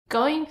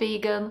Going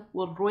vegan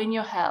will ruin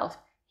your health.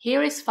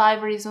 Here is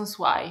 5 reasons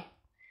why.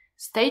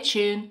 Stay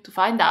tuned to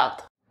find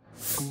out.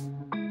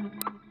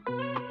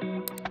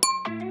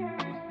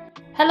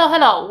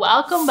 Hello,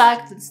 welcome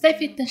back to the Stay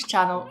Fitness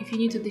channel. If you're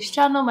new to this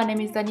channel, my name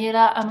is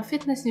Daniela. I'm a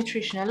fitness,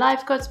 nutrition and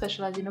life coach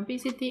specializing in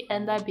obesity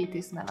and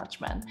diabetes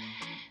management.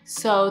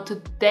 So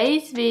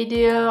today's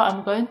video,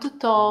 I'm going to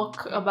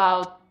talk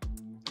about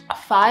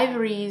 5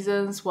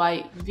 reasons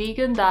why a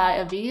vegan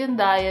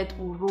diet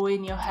will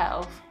ruin your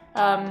health.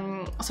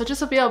 So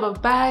just a bit of a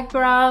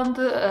background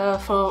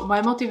for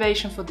my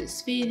motivation for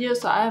this video.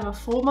 So I am a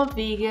former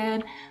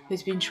vegan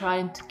who's been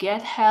trying to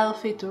get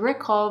healthy, to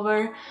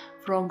recover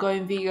from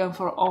going vegan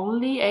for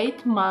only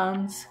 8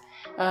 months.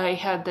 It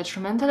had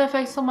detrimental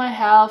effects on my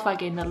health. I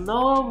gained a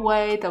lot of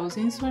weight, I was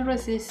insulin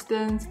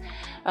resistant,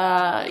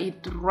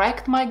 it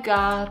wrecked my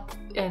gut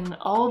and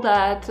all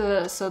that.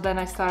 So then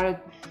I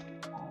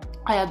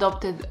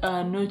adopted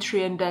a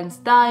nutrient-dense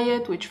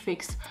diet which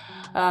fixed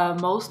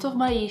most of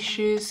my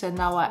issues, and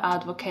now I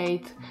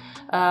advocate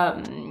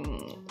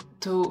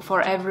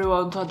for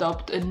everyone to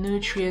adopt a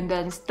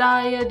nutrient-dense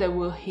diet that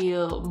will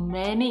heal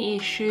many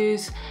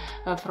issues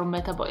from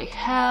metabolic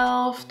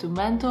health to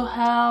mental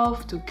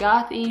health to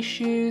gut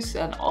issues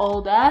and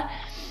all that.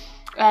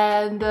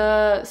 And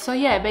so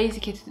yeah,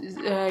 basically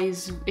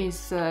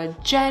it's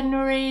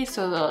January,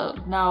 so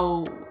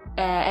now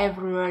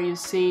everywhere you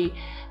see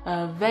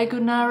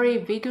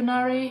veganary,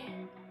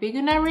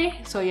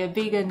 so yeah,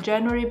 vegan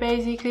January,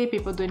 basically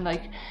people doing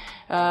like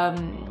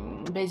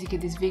basically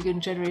this vegan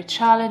January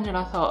challenge, and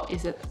I thought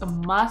is it a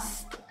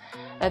most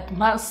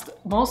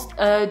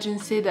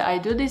urgency that I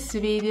do this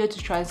video to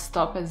try and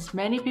stop as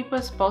many people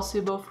as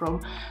possible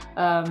from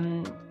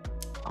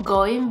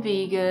going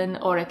vegan,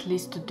 or at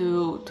least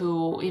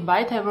to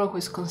invite everyone who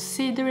is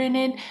considering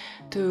it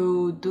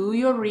to do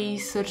your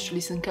research,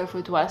 listen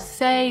carefully to what I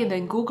say, and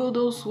then Google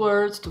those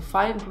words to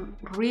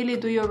really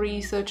do your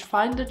research,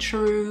 find the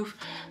truth.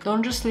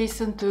 Don't just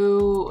listen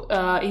to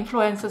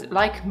influencers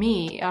like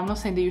me. I'm not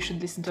saying that you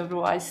should listen to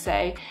everyone I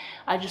say.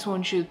 I just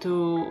want you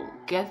to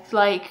get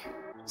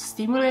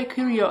stimulate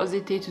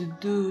curiosity to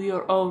do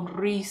your own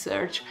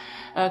research,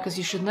 because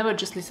you should never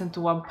just listen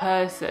to one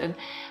person.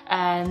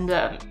 And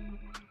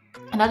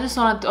I just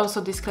want to also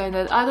disclaim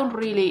that I don't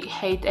really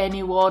hate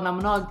anyone, I'm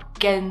not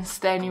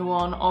against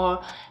anyone,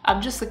 or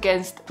I'm just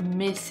against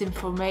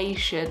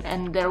misinformation.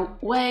 And there are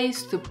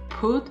ways to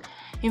put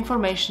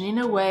information in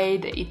a way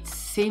that it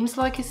seems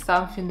like it's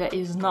something that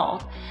is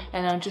not.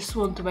 And I just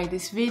want to make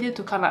this video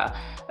to kind of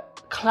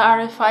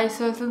clarify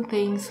certain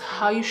things,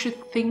 how you should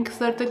think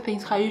certain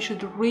things, how you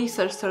should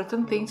research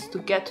certain things to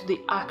get to the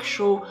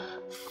actual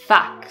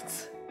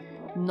facts,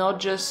 not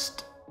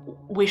just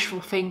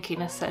wishful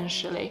thinking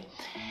essentially.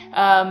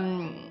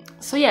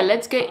 So yeah,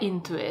 let's get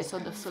into it. So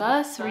the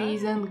first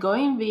reason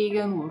going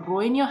vegan will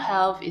ruin your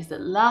health is the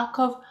lack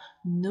of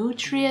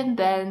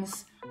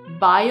nutrient-dense,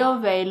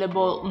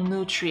 bioavailable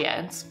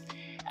nutrients.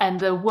 And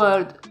the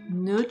word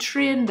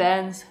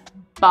nutrient-dense,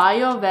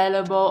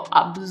 bioavailable,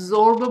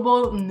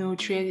 absorbable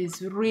nutrient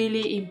is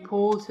really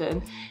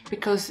important,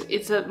 because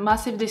it's a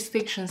massive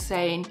distinction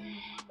saying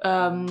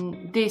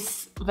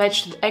this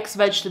X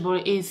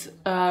vegetable is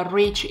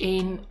rich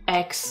in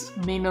X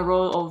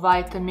mineral or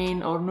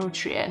vitamin or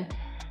nutrient,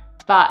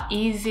 but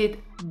is it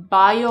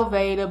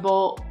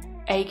bioavailable,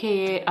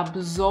 aka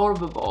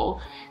absorbable?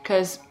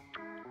 Because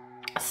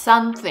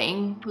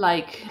something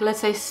like, let's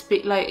say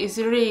it's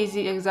a really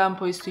easy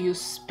example is to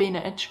use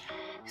spinach.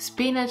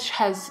 Spinach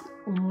has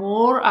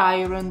more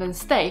iron than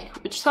steak,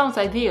 which sounds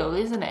ideal,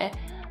 isn't it?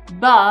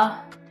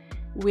 But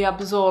we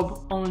absorb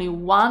only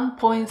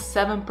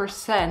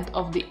 1.7%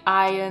 of the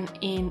iron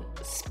in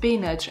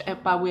spinach,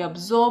 but we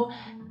absorb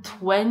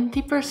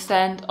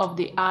 20% of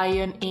the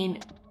iron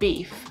in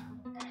beef.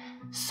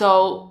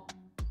 So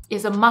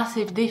it's a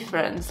massive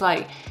difference.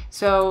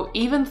 So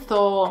even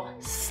though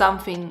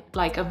something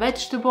like a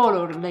vegetable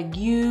or a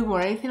legume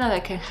or anything like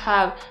that can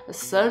have a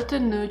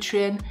certain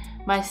nutrient,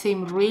 might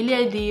seem really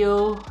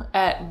ideal,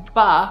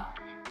 but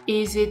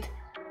is it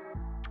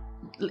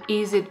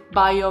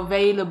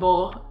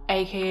bioavailable,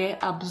 aka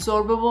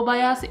absorbable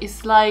by us?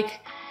 It's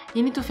like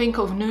you need to think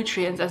of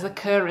nutrients as a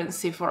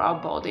currency for our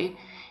body.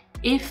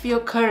 If your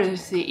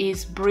currency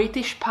is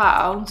British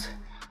pounds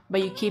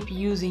but you keep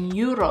using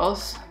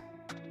euros,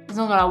 it's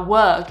not gonna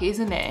work,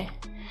 isn't it?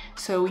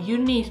 So you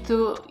need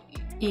to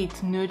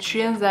eat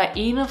nutrients that are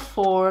in a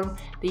form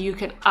that you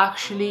can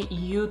actually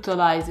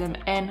utilize them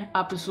and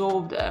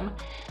absorb them.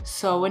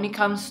 So when it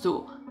comes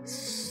to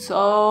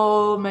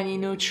so many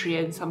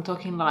nutrients, I'm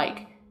talking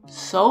like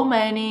so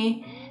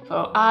many,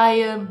 for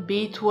iron,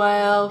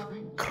 B12,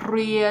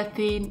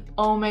 creatine,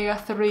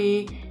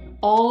 omega-3,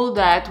 all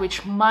that,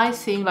 which might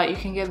seem like you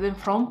can get them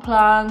from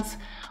plants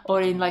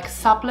or in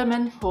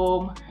supplement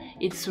form,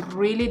 it's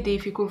really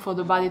difficult for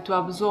the body to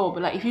absorb.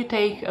 Like if you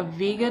take a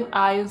vegan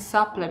iron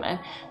supplement,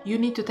 you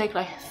need to take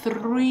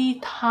 3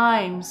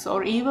 times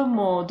or even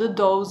more the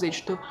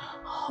dosage to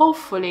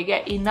hopefully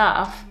get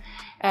enough.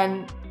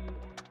 And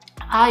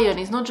iron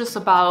is not just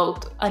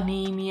about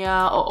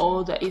anemia or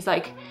all that, it's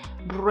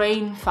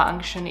brain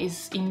function,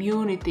 is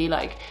immunity,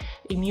 like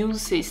immune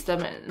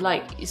system,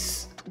 like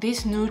these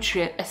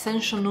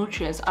essential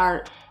nutrients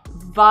are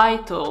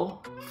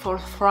vital for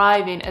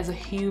thriving as a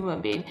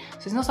human being.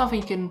 So it's not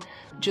something you can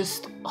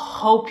just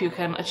hope you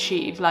can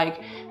achieve,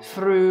 like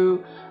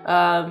through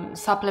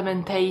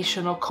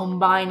supplementation or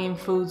combining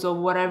foods or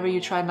whatever you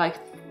try, like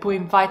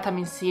putting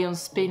vitamin C on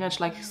spinach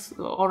like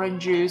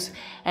orange juice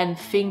and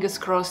fingers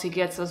crossed it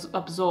gets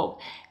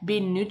absorbed.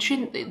 Being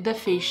nutrient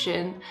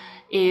deficient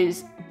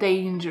is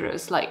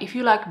dangerous. Like if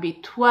you lack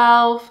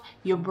B12,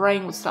 your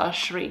brain will start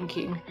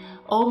shrinking.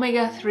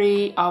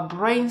 Omega-3, our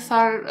brains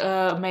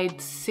are made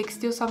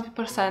 60 or something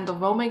percent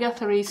of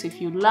omega-3, so if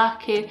you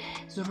lack it,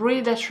 it's really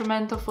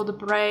detrimental for the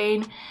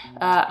brain.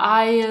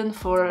 Iron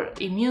for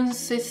immune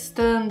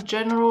system,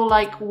 general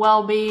like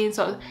well-being.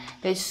 So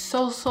there's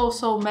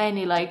so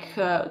many, like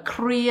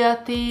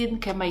creatine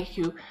can make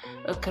you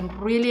can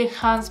really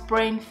enhance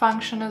brain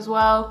function as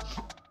well.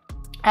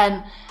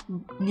 And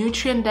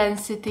nutrient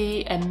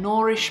density and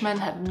nourishment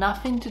have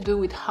nothing to do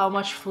with how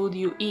much food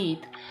you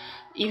eat.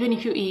 Even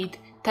if you eat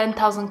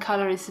 10,000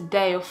 calories a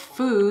day of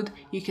food,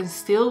 you can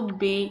still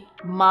be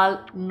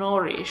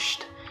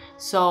malnourished.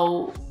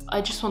 So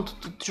I just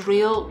wanted to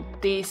drill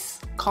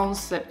this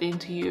concept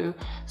into you.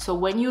 So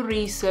when you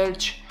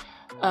research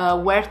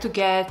where to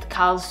get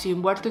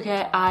calcium, where to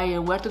get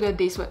iron, where to get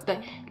this,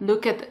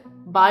 look at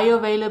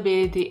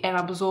bioavailability and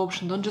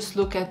absorption. Don't just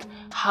look at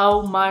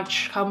how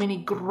many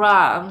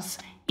grams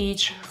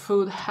each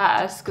food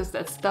has, because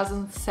that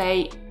doesn't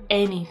say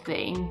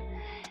anything.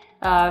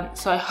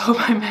 So I hope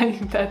I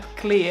made that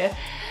clear.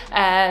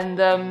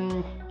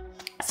 And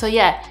so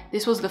yeah,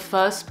 this was the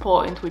first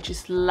point, which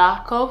is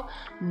lack of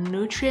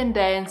nutrient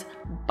dense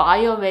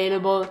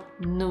bioavailable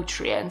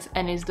nutrients,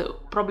 and is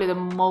probably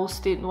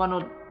one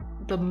of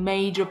the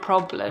major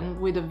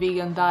problem with the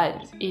vegan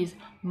diet is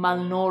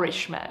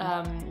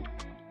malnourishment.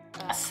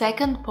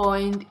 Second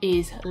point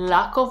is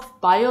lack of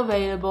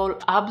bioavailable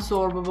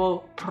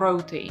absorbable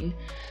protein.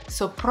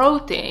 So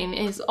protein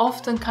is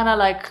often kind of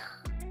like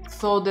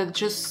thought that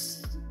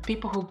just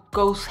people who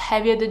go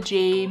heavy at the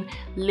gym,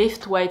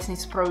 lift weights,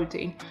 needs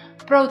protein.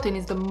 Protein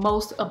is the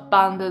most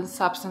abundant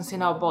substance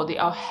in our body.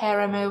 Our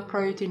hair emulsion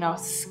protein, our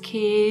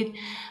skin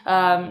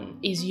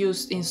is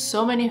used in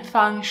so many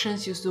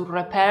functions, used to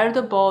repair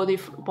the body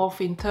both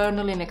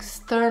internally and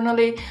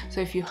externally.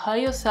 So if you hurt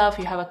yourself,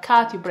 you have a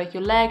cut, you break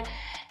your leg,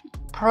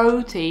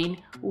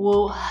 protein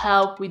will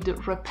help with the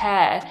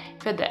repair. In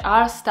fact, there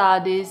are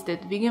studies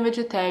that vegan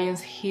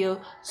vegetarians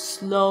heal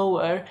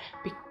slower,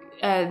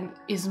 and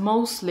is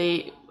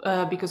mostly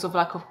because of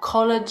lack of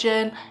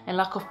collagen and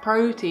lack of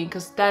protein,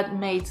 because that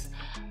makes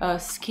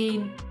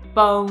skin,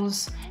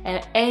 bones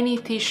and any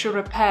tissue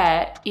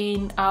repair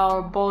in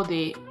our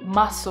body,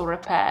 muscle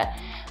repair.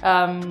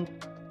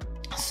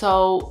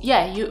 So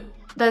yeah,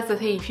 that's the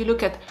thing. If you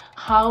look at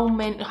how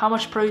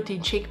much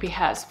protein chickpea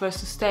has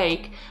versus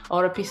steak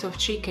or a piece of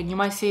chicken, you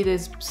might see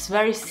this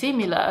very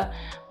similar,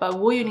 but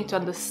what you need to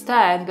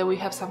understand that we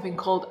have something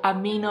called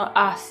amino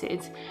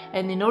acids,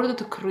 and in order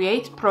to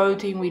create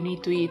protein we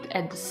need to eat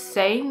at the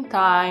same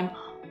time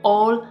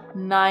all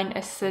 9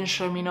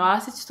 essential amino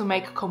acids to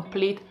make a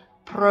complete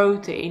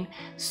protein.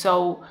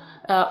 So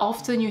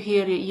often you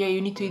hear, yeah,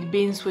 you need to eat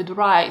beans with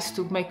rice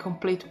to make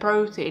complete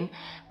protein,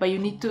 but you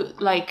need to,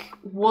 like,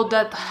 what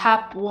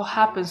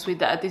happens with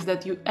that is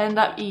that you end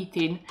up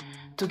eating,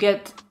 to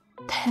get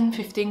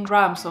 10-15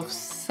 grams of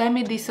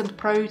semi-decent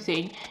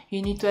protein,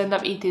 you need to end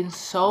up eating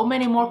so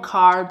many more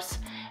carbs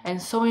and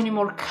so many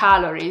more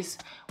calories,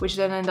 which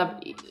then end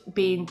up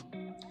being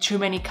too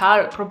many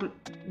probably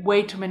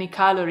way too many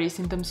calories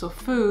in terms of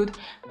food,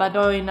 but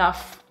not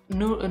enough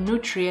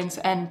nutrients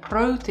and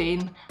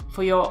protein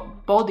for your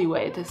body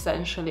weight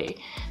essentially.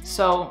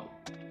 So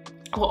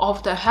what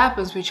often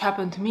happens, which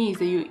happened to me, is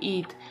that you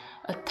eat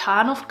a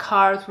ton of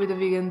carbs with a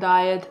vegan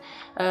diet,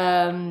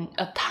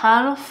 a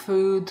ton of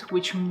food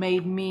which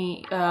made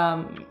me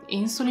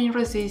insulin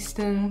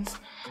resistant,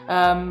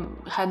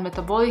 had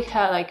metabolic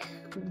health, like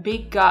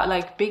big gut,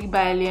 like big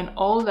belly and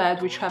all that,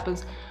 which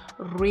happens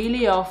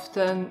really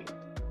often.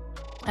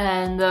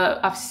 And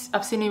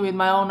I've seen it with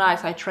my own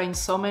eyes. I train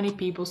so many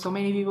people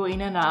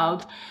in and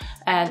out,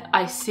 and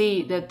I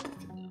see that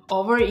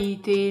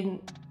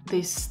overeating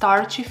these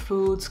starchy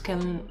foods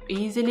can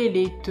easily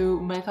lead to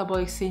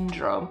metabolic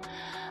syndrome,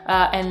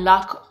 and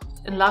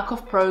lack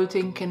of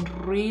protein can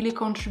really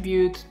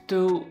contribute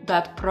to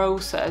that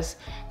process,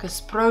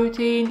 because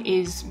protein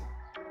is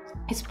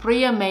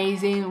pretty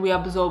amazing. We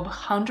absorb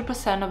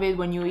 100% of it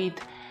when you eat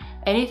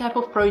any type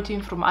of protein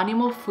from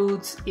animal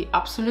foods. It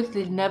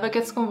absolutely never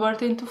gets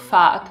converted into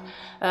fat,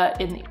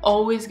 and it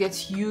always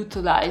gets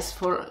utilized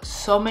for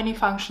so many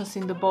functions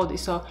in the body.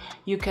 So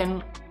you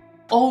can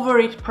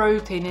overeat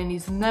protein and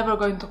it's never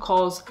going to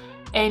cause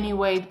any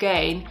weight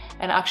gain,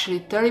 and actually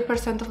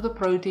 30% of the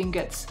protein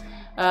gets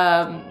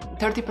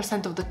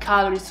 30% of the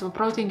calories from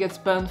protein gets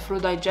burned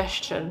through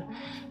digestion.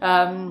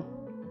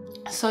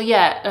 So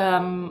yeah,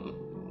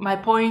 my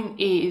point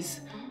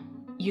is,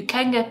 you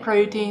can get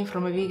protein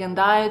from a vegan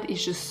diet.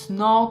 It's just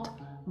not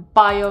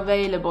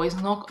bioavailable,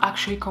 it's not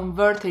actually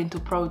converted into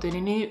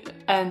protein.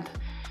 And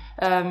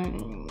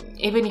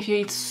even if you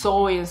eat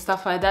soy and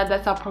stuff like that,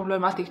 that's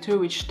problematic too,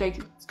 which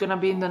it's gonna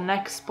be in the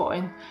next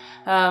point.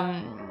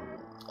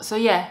 So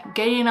yeah,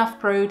 getting enough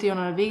protein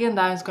on a vegan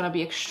diet is going to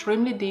be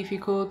extremely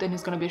difficult, and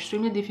it's going to be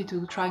extremely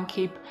difficult to try and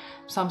keep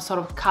some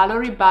sort of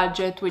calorie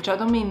budget, which I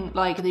don't mean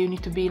like that you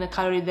need to be in a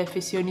calorie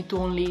deficit, you need to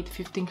only eat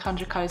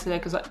 1500 calories a day,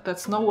 because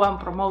that's not what I'm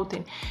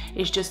promoting.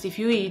 It's just if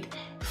you eat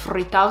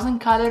 3000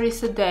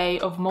 calories a day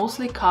of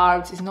mostly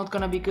carbs, it's not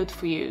going to be good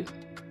for you.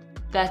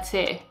 That's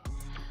it.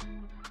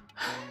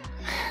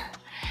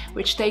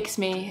 Which takes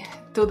me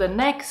to the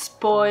next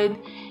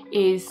point,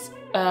 is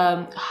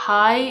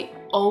high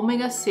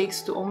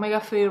omega-6 to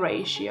omega-3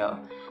 ratio.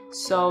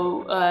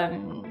 So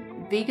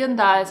vegan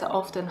diets are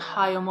often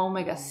high on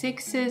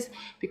omega-6s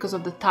because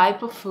of the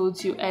type of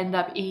foods you end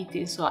up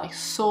eating. So like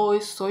soy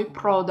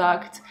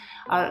products,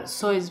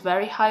 soy is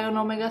very high on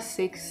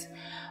omega-6,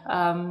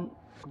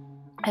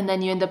 and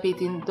then you end up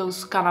eating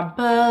those kind of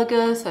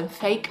burgers and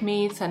fake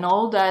meats and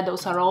all that.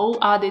 Those are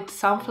all added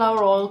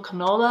sunflower oil,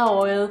 canola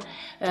oil,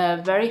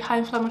 very high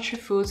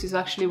inflammatory foods. It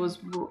actually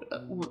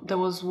there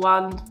was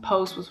one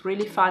post was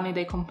really funny.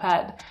 They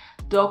compared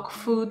dog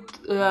food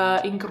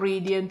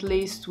ingredient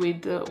list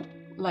with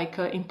like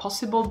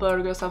Impossible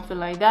Burger, something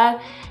like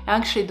that.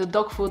 Actually, the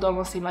dog food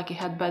almost seemed like it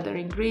had better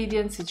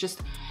ingredients. It's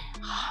just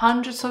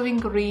hundreds of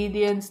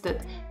ingredients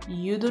that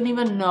you don't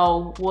even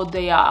know what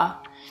they are.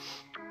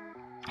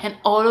 And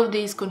all of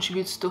these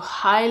contributes to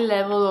high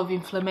level of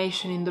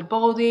inflammation in the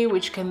body,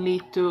 which can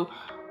lead to,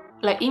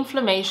 like,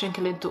 inflammation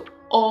can lead to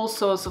all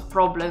sorts of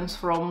problems,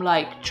 from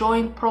like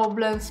joint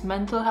problems,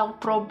 mental health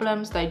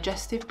problems,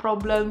 digestive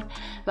problems.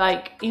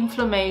 Like,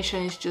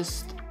 inflammation is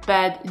just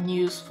bad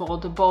news for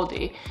the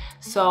body.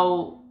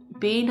 So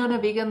being on a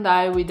vegan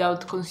diet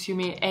without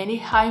consuming any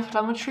high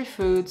inflammatory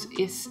foods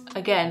is,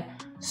 again,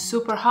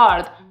 super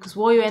hard, because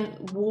what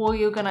are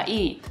you gonna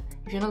eat?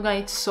 If you're not gonna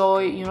eat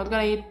soy, you're not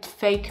gonna eat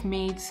fake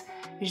meats,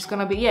 you're just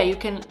gonna be, yeah, you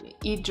can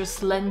eat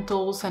just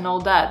lentils and all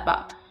that,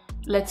 but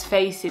let's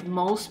face it,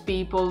 most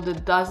people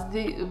that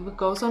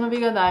goes on a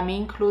vegan diet, me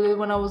included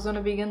when I was on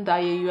a vegan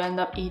diet, you end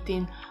up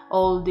eating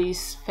all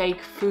these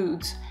fake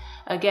foods.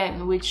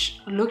 Again, which,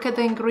 look at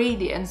the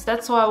ingredients.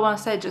 That's why I want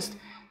to say, just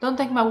don't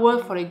take my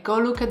word for it. Go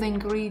look at the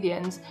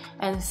ingredients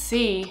and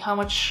see how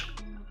much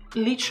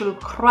literal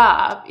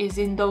crap is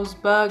in those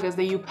burgers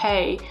that you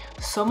pay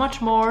so much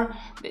more.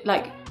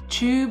 Like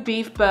 2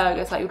 beef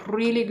burgers, like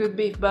really good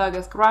beef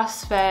burgers,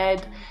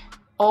 grass-fed,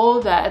 all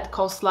that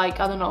costs like,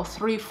 I don't know,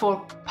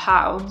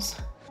 £3-4.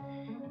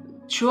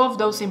 2 of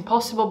those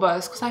Impossible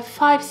Burgers cost like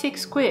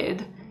 5-6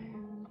 quid.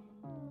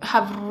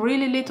 Have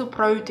really little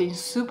protein,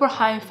 super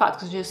high in fat,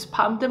 because you just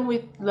pump them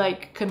with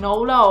like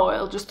canola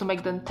oil just to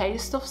make them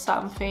taste of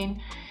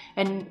something,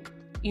 and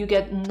you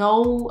get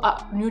no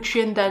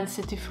nutrient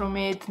density from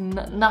it,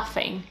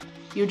 nothing.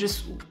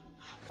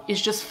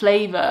 It's just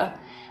flavor.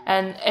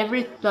 And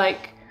every time,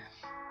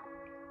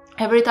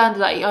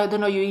 like, I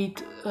don't know, you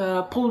eat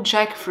pulled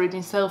jackfruit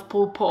instead of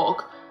pulled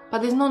pork,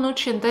 but there's no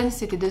nutrient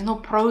density, there's no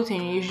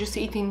protein, you're just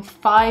eating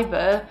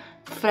fiber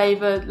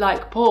flavored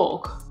like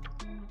pork.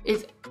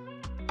 It's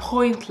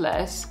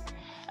pointless.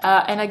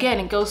 And again,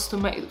 it goes to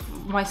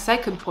my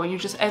second point, you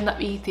just end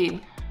up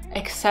eating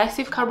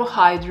excessive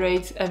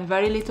carbohydrates and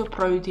very little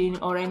protein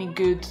or any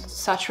good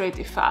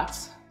saturated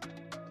fats.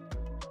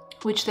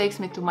 Which takes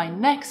me to my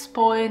next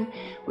point,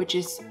 which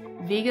is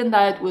vegan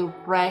diet will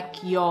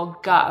wreck your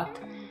gut.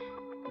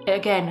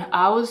 Again,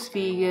 I was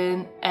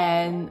vegan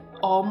and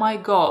oh my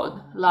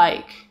god,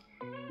 like,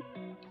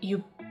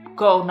 you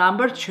go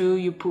number 2,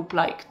 you poop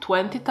like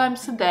 20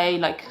 times a day,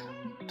 like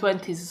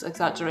 20 is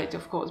exaggerated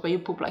of course, but you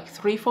poop like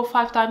 3, 4,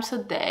 5 times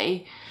a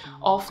day,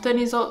 often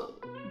is a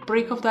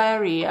brick of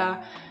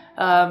diarrhea,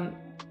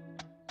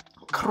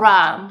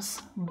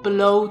 cramps,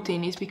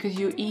 bloating, is because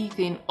you're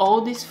eating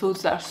all these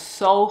foods that are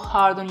so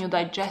hard on your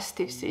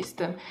digestive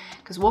system.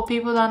 Because what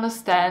people don't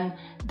understand,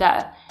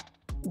 that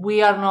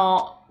we are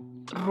not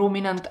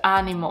ruminant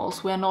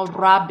animals, we are not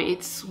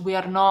rabbits, we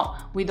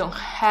don't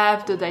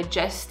have the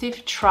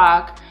digestive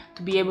tract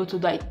to be able to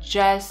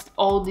digest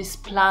all these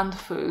plant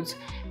foods.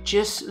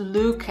 Just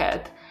look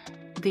at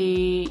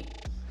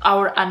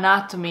our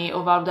anatomy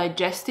of our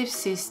digestive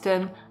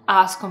system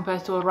as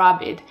compared to a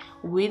rabbit.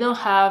 We don't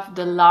have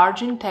the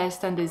large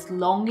intestine that is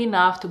long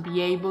enough to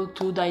be able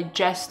to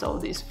digest all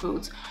these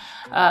foods.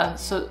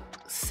 So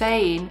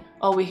saying,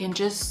 oh, we can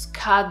just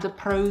cut the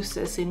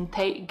process and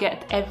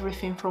get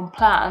everything from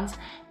plants.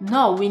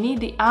 No, we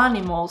need the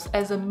animals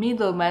as a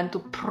middleman to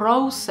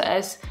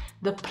process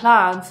the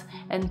plants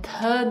and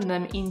turn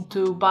them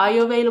into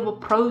bioavailable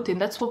protein.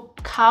 That's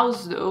what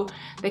cows do.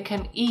 They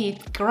can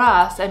eat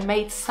grass and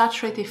make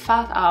saturated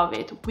fat out of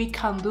it. We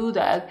can't do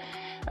that.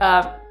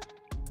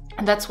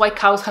 And that's why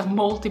cows have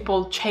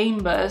multiple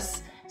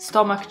chambers,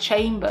 stomach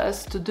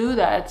chambers to do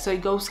that, so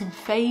it goes in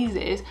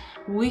phases.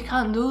 We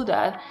can't do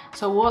that.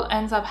 So what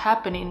ends up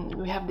happening,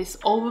 we have this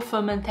over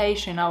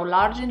fermentation, our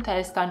large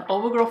intestine,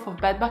 overgrowth of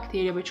bad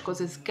bacteria, which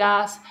causes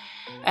gas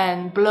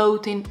and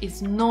bloating.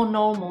 It's not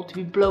normal to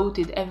be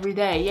bloated every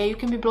day. Yeah, you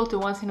can be bloated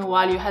once in a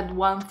while, you had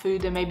one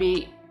food that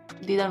maybe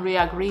didn't really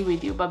agree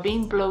with you, but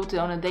being bloated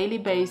on a daily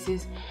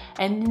basis,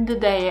 ending the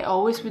day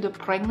always with a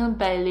pregnant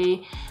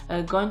belly,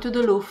 going to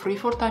the loo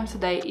 3-4 times a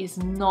day, is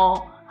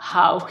not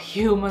how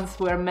humans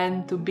were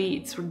meant to be.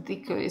 It's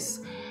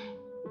ridiculous.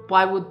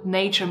 Why would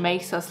nature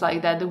make us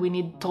like that we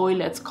need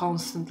toilets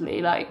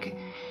constantly, like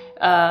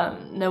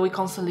that we're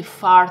constantly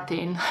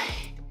farting?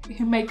 It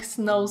makes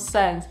no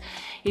sense.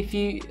 If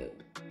you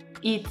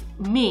eat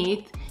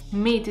meat,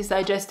 meat is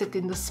digested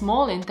in the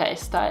small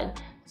intestine.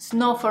 It's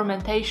no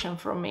fermentation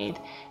from meat,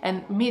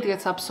 and meat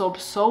gets absorbed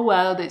so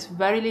well there's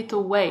very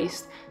little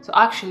waste. So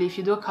actually, if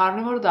you do a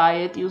carnivore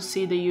diet, you'll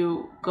see that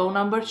you go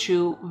number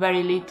 2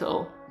 very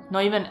little.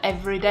 Not even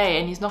every day,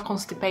 and it's not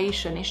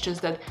constipation, it's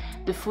just that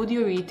the food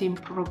you're eating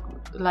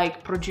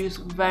produce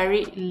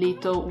very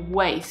little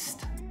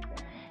waste.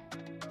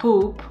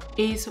 Poop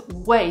is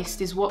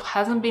waste, is what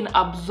hasn't been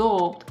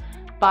absorbed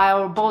by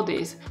our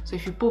bodies. So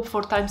if you poop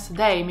 4 times a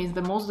day, it means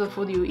that most of the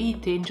food you're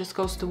eating just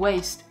goes to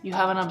waste. You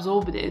haven't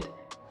absorbed it.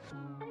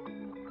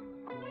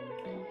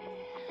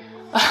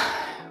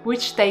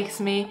 Which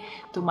takes me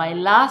to my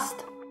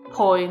last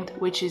point,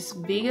 which is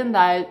vegan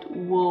diet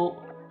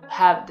will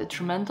have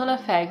detrimental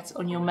effects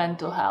on your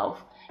mental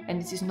health. And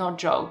this is no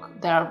joke.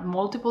 There are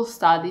multiple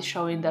studies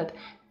showing that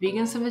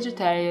vegans and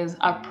vegetarians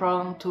are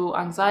prone to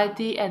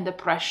anxiety and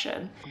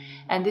depression.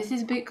 And this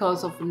is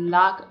because of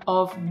lack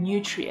of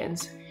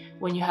nutrients.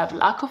 When you have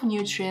lack of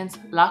nutrients,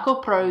 lack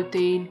of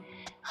protein,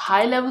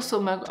 high levels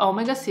of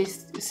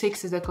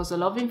omega-6s that cause a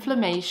lot of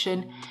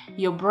inflammation,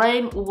 your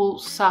brain will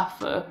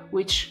suffer,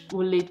 which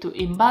will lead to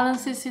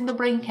imbalances in the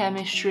brain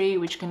chemistry,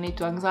 which can lead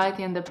to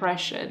anxiety and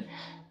depression.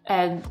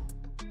 And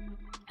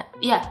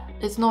yeah,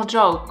 it's no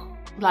joke.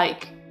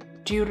 Like,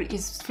 do you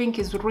think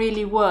it's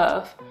really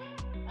worth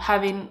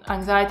having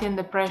anxiety and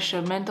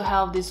depression, mental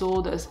health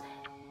disorders,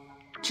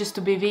 just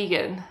to be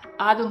vegan?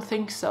 I don't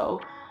think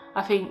so.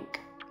 I think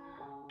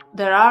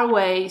there are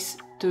ways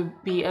to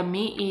be a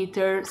meat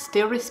eater,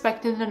 still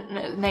respecting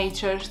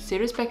nature, still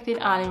respecting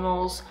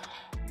animals,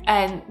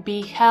 and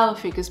be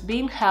healthy, because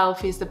being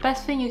healthy is the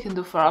best thing you can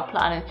do for our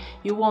planet.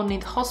 You won't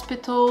need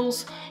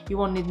hospitals, you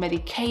won't need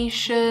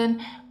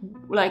medication.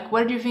 Like,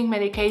 where do you think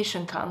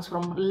medication comes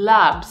from?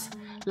 Labs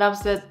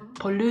that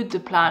pollute the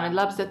planet,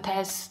 labs that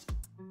test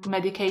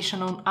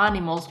medication on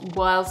animals.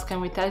 What else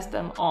can we test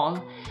them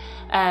on?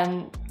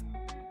 And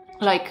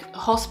like,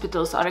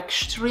 hospitals are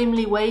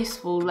extremely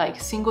wasteful,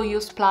 like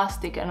single-use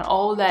plastic and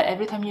all that.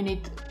 Every time you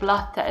need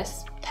blood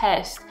test,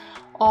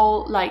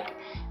 all like,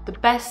 the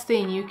best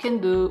thing you can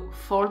do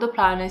for the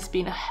planet is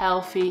being a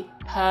healthy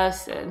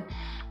person.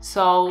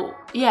 So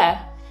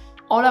yeah,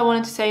 all I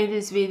wanted to say in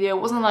this video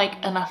wasn't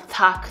like an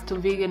attack to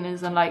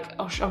veganism, like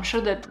I'm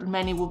sure that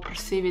many will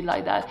perceive it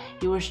like that.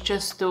 It was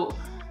just to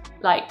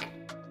like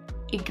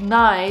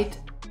ignite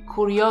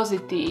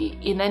curiosity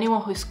in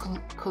anyone who's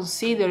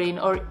considering,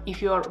 or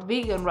if you are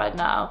vegan right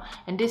now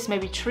and this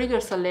maybe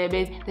triggers a little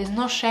bit, there's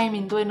no shame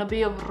in doing a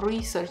bit of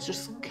research.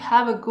 Just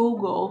have a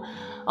Google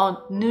on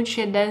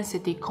nutrient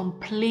density,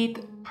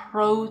 complete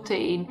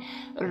protein,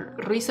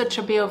 research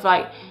a bit of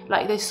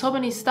like there's so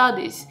many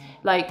studies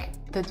like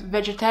that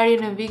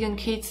vegetarian and vegan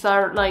kids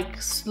are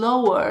like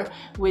slower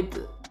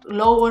with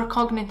lower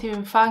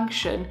cognitive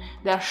function,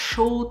 they're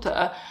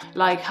shorter,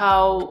 like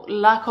how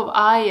lack of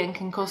iron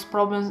can cause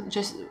problems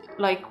just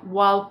like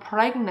while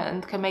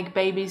pregnant, can make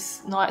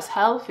babies not as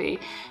healthy,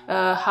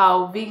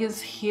 how vegans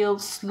heal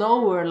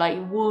slower, like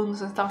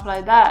wounds and stuff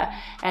like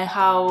that, and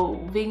how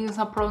vegans,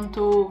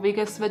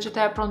 vegetarians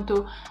are prone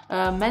to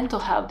mental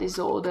health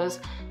disorders.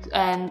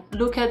 And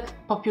look at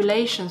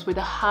populations with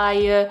a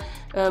higher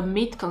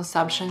meat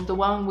consumption, the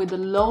one with the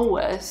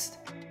lowest.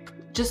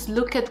 Just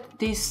look at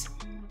these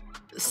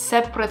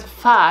separate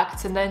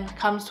facts and then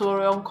come to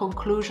your own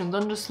conclusion.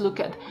 Don't just look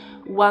at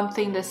one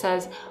thing that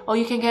says, oh,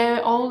 you can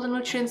get all the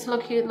nutrients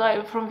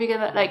like from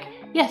vegan. Like,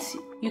 yes,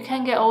 you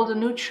can get all the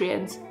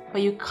nutrients,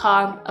 but you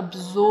can't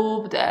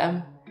absorb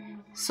them.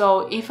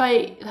 So if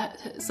I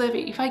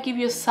give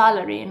you a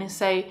salary and I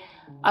say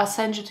I'll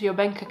send you to your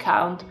bank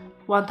account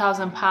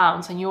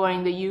 £1,000 and you are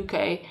in the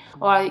UK,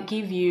 or I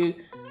give you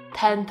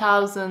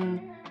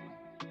 10,000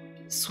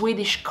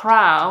 Swedish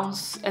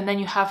crowns, and then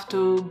you have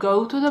to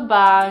go to the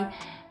bank,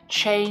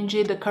 change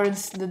it, the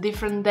currency, the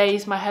different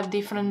days might have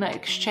different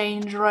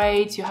exchange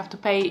rates, you have to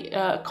pay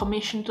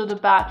commission to the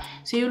bank,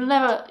 so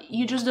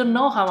you just don't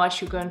know how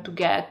much you're going to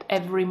get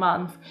every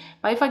month.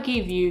 But if I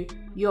give you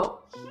your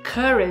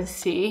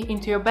currency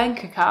into your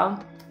bank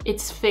account,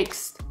 it's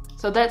fixed.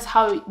 So that's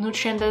how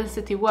nutrient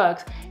density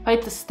works. If I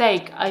eat a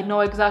steak, I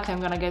know exactly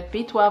I'm gonna get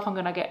B12, I'm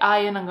gonna get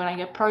iron, I'm gonna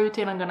get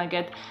protein, I'm gonna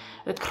get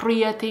the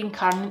creatine,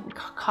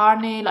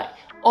 carne, like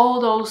all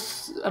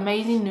those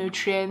amazing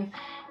nutrients.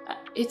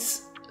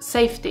 It's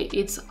safety,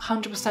 it's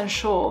 100%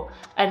 sure,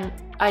 and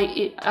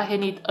I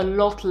can eat a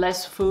lot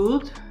less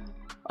food,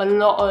 a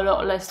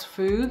lot less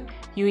food.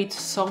 You eat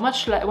so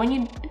much less when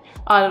you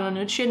are on a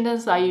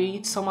nutrient-dense diet. You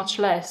eat so much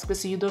less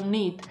because you don't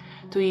need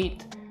to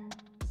eat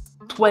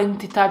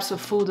 20 types of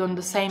food on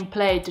the same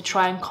plate to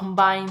try and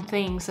combine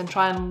things and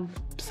try and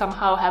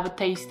somehow have a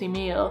tasty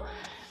meal.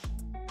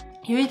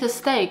 You eat a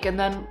steak and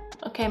then,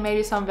 okay,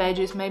 maybe some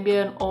veggies, maybe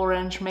an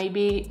orange,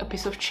 maybe a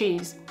piece of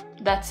cheese.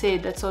 That's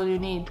it, that's all you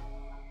need.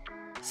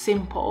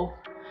 Simple.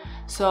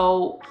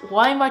 So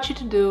what I invite you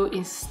to do,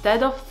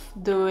 instead of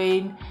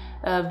doing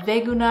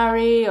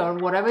veganuary or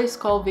whatever it's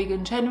called,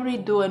 vegan January,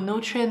 do a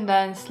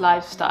nutrient-dense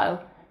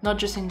lifestyle. Not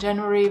just in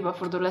January, but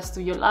for the rest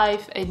of your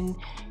life, and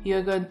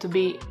you're going to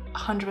be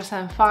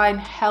 100% fine,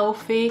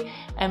 healthy,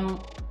 and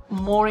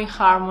more in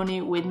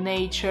harmony with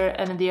nature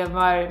and the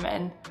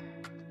environment.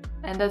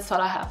 And that's all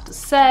I have to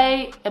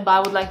say. But I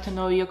would like to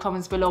know your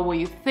comments below what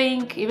you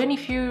think. Even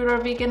if you're a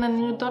vegan and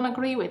you don't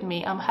agree with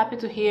me, I'm happy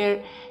to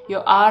hear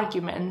your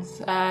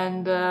arguments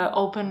and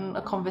open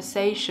a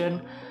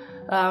conversation.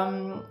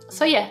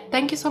 So yeah,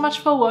 thank you so much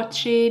for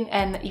watching,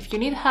 and if you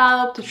need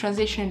help to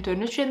transition into a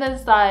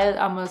nutrient-dense diet,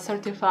 I'm a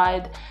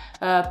certified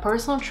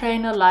personal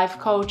trainer, life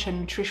coach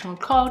and nutritional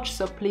coach,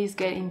 so please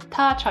get in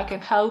touch. I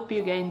can help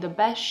you get in the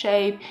best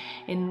shape,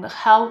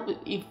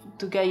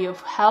 to get your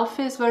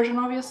healthiest version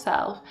of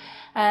yourself.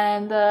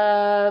 And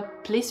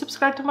please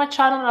subscribe to my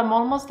channel. I'm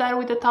almost there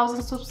with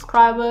 1,000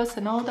 subscribers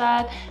and all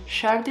that.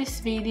 Share this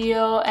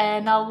video,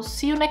 and I'll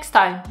see you next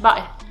time.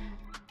 Bye.